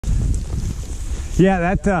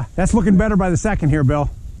Yeah, that's looking better by the second here, Bill.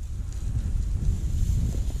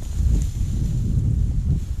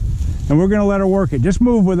 And we're gonna let her work it. Just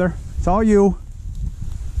move with her. It's all you.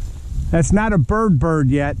 That's not a bird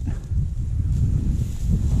yet.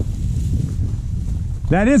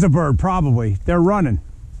 That is a bird, probably. They're running.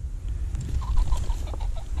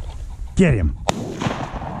 Get him.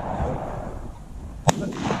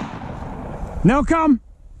 No come.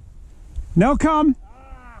 No come.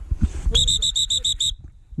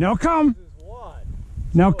 No come.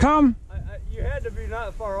 No come. You had to be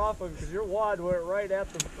not far off him because your wad went right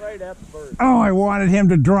at the bird. Oh, I wanted him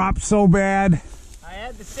to drop so bad. I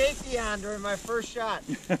had the safety on during my first shot.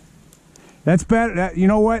 That's better. You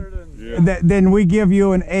know what? Yeah. Then we give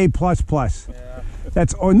you an A++. Yeah.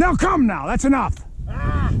 That's oh no, come now. That's enough.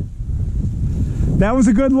 Ah. That was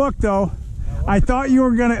a good look though. I thought you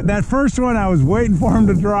were gonna. That first one, I was waiting for him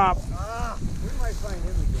to drop. We might find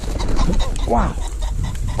him again. Wow.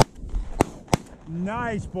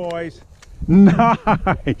 Nice, boys.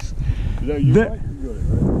 Nice. That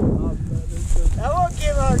won't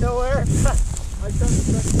get out of nowhere. I done the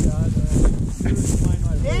second shot.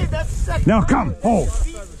 Dave, that's the second. Now come, hold.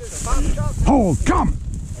 Hold, come.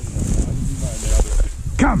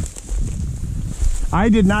 Come. I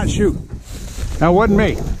did not shoot. That wasn't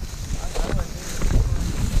me.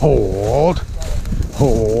 Hold.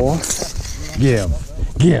 Hold. Give.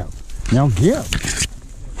 Give. Now give.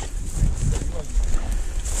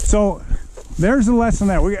 So there's a lesson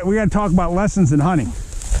there. We got to talk about lessons in hunting.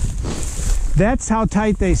 That's how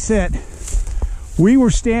tight they sit. We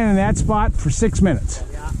were standing in that spot for 6 minutes.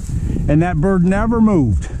 And that bird never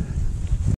moved.